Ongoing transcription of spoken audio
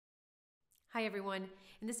Hi everyone.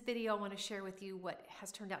 In this video I want to share with you what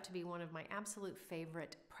has turned out to be one of my absolute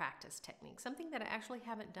favorite practice techniques, something that I actually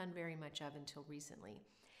haven't done very much of until recently.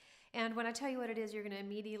 And when I tell you what it is, you're going to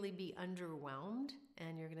immediately be underwhelmed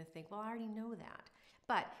and you're going to think, well, I already know that.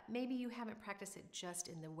 But maybe you haven't practiced it just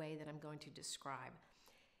in the way that I'm going to describe.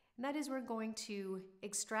 And that is, we're going to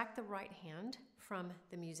extract the right hand from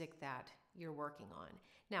the music that you're working on.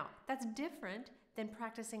 Now, that's different than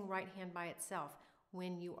practicing right hand by itself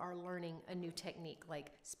when you are learning a new technique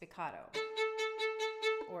like spiccato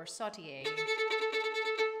or sautéing,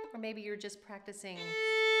 or maybe you're just practicing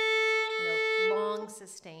long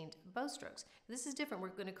sustained bow strokes. This is different. We're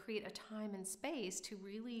going to create a time and space to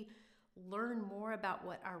really learn more about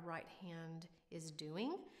what our right hand is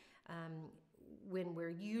doing when we're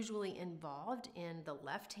usually involved in the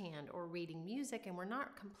left hand or reading music and we're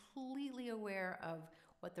not completely aware of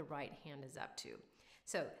what the right hand is up to.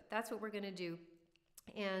 So that's what we're going to do.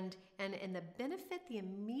 And the benefit, the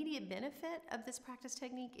immediate benefit of this practice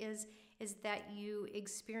technique is that you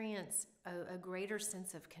experience a greater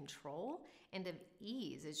sense of control and of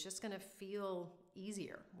ease. It's just going to feel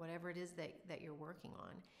easier, whatever it is that you're working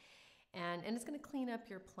on. And it's going to clean up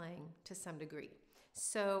your playing to some degree.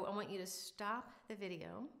 So I want you to stop the video.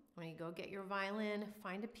 I want you to go get your violin,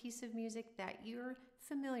 find a piece of music that you're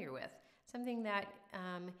familiar with, something that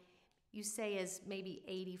you say is maybe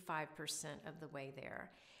 85% of the way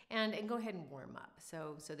there, and go ahead and warm up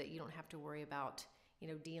so that you don't have to worry about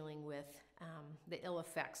dealing with the ill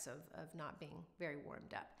effects of not being very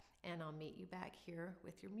warmed up. And I'll meet you back here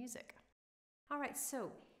with your music. All right,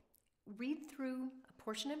 so read through a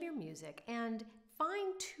portion of your music and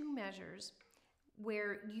find two measures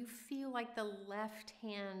where you feel like the left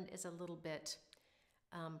hand is a little bit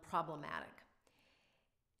problematic.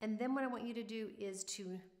 And then what I want you to do is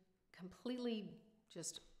to completely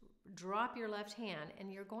just drop your left hand,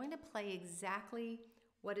 and you're going to play exactly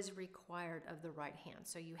what is required of the right hand.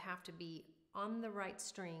 So you have to be on the right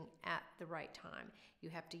string at the right time. You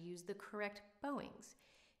have to use the correct bowings.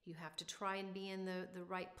 You have to try and be in the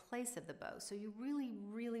right place of the bow. So you really,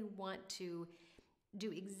 really want to do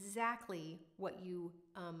exactly what you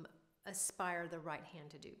aspire the right hand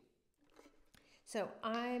to do. So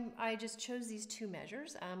I just chose these two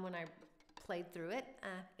measures. When I played through it,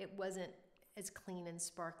 it wasn't as clean and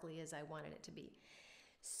sparkly as I wanted it to be.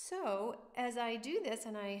 So as I do this,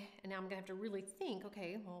 and now I'm gonna have to really think,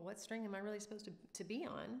 okay, well, what string am I really supposed to be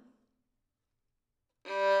on?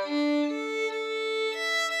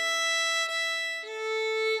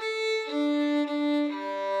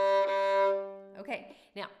 Okay,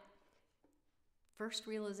 now, first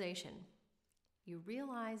realization. You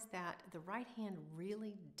realize that the right hand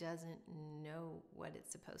really doesn't know what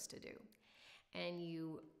it's supposed to do. And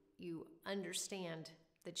you understand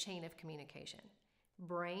the chain of communication.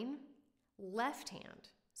 Brain, left hand.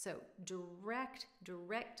 So direct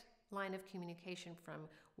line of communication from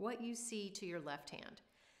what you see to your left hand.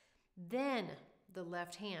 Then the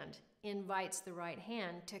left hand invites the right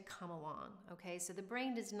hand to come along. Okay, so the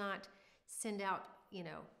brain does not send out,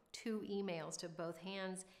 two emails to both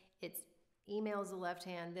hands. It's emails the left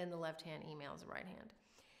hand, then the left hand emails the right hand.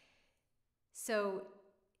 So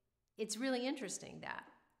it's really interesting that.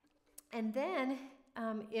 And then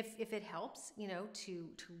if it helps, to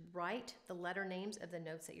write the letter names of the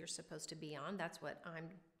notes that you're supposed to be on, that's what I'm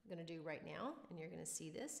going to do right now, and you're going to see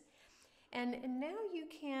this. And now you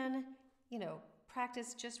can,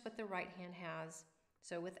 practice just what the right hand has.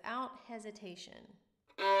 So without hesitation.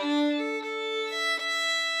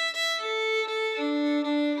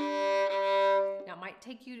 Now, it might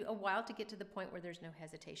take you a while to get to the point where there's no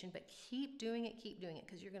hesitation, but keep doing it,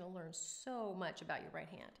 because you're going to learn so much about your right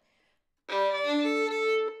hand.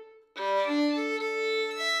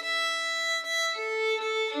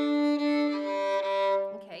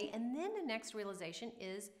 Okay, and then the next realization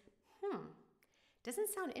is, doesn't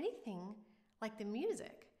sound anything like the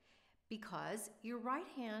music, because your right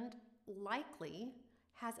hand likely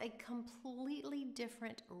has a completely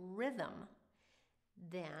different rhythm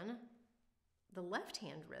than the left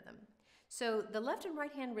hand rhythm. So the left and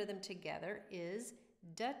right hand rhythm together is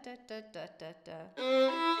da da da da da da.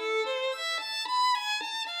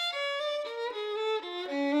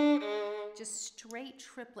 Just straight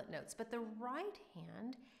triplet notes, but the right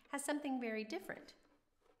hand has something very different.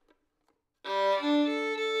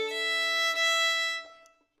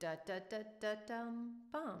 Da da da da dum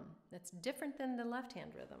bum. That's different than the left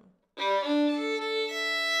hand rhythm.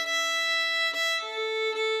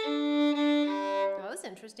 That was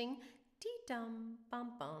interesting. Dee dum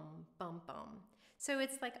bum bum bum bum. So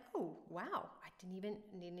it's like, oh wow, I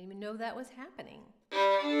didn't even know that was happening.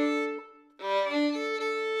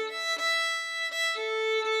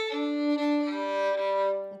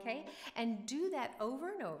 that over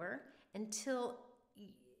and over until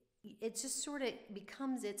it just sort of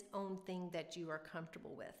becomes its own thing that you are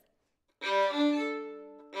comfortable with.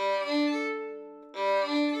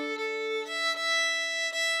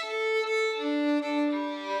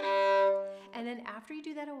 And then after you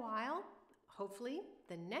do that a while, hopefully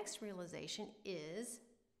the next realization is,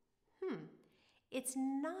 it's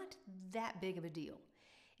not that big of a deal.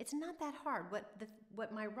 It's not that hard.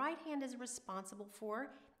 What my right hand is responsible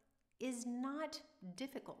for is not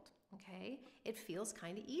difficult, okay? It feels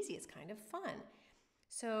kind of easy. It's kind of fun.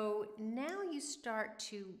 So now you start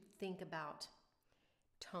to think about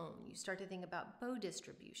tone. You start to think about bow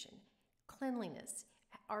distribution, cleanliness.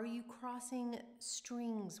 Are you crossing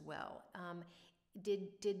strings well?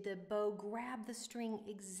 Did the bow grab the string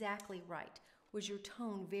exactly right? Was your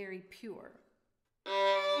tone very pure?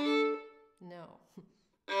 No.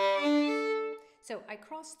 So I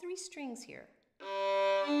crossed 3 strings here.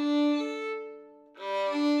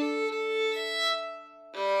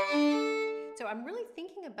 So I'm really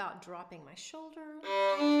thinking about dropping my shoulder.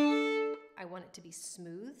 I want it to be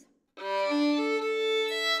smooth.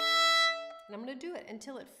 And I'm going to do it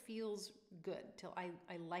until it feels good, till I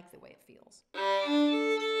like the way it feels.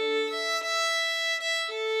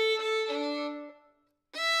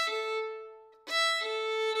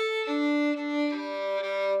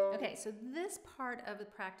 Okay, so this part of the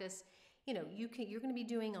practice, you're going to be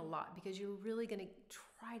doing a lot because you're really going to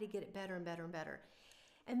try to get it better and better and better.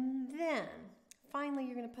 And then finally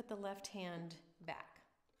you're going to put the left hand back.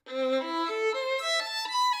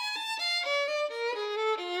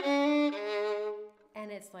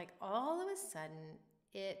 And it's like all of a sudden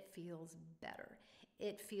it feels better.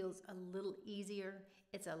 It feels a little easier,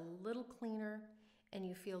 it's a little cleaner, and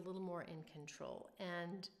you feel a little more in control.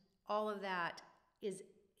 And all of that is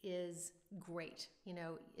great.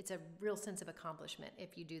 It's a real sense of accomplishment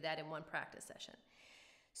if you do that in one practice session.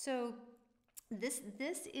 So this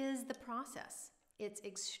is the process. It's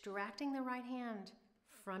extracting the right hand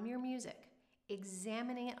from your music,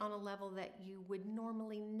 examining it on a level that you would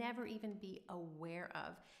normally never even be aware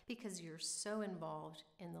of because you're so involved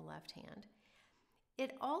in the left hand.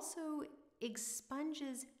 It also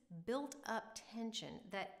expunges built up tension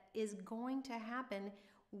that is going to happen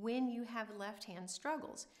when you have left hand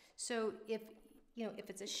struggles. So if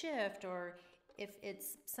it's a shift or if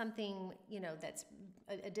it's something, that's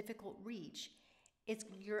a difficult reach,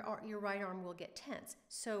 your right arm will get tense.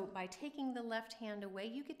 So by taking the left hand away,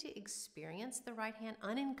 you get to experience the right hand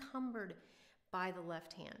unencumbered by the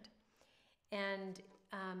left hand. And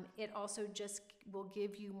it also just will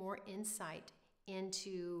give you more insight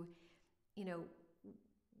into,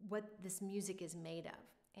 what this music is made of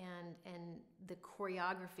and the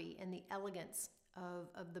choreography and the elegance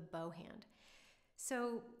of the bow hand.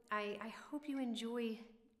 So I hope you enjoy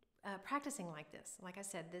practicing like this. Like I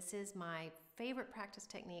said, this is my favorite practice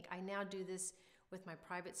technique. I now do this with my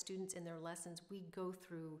private students in their lessons. We go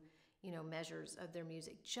through, measures of their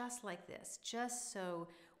music just like this, just so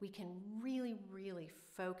we can really, really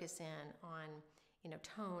focus in on,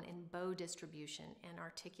 tone and bow distribution and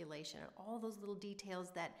articulation and all those little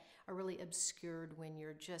details that are really obscured when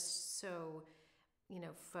you're just so,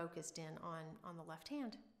 focused in on the left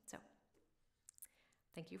hand. So,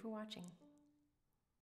 thank you for watching.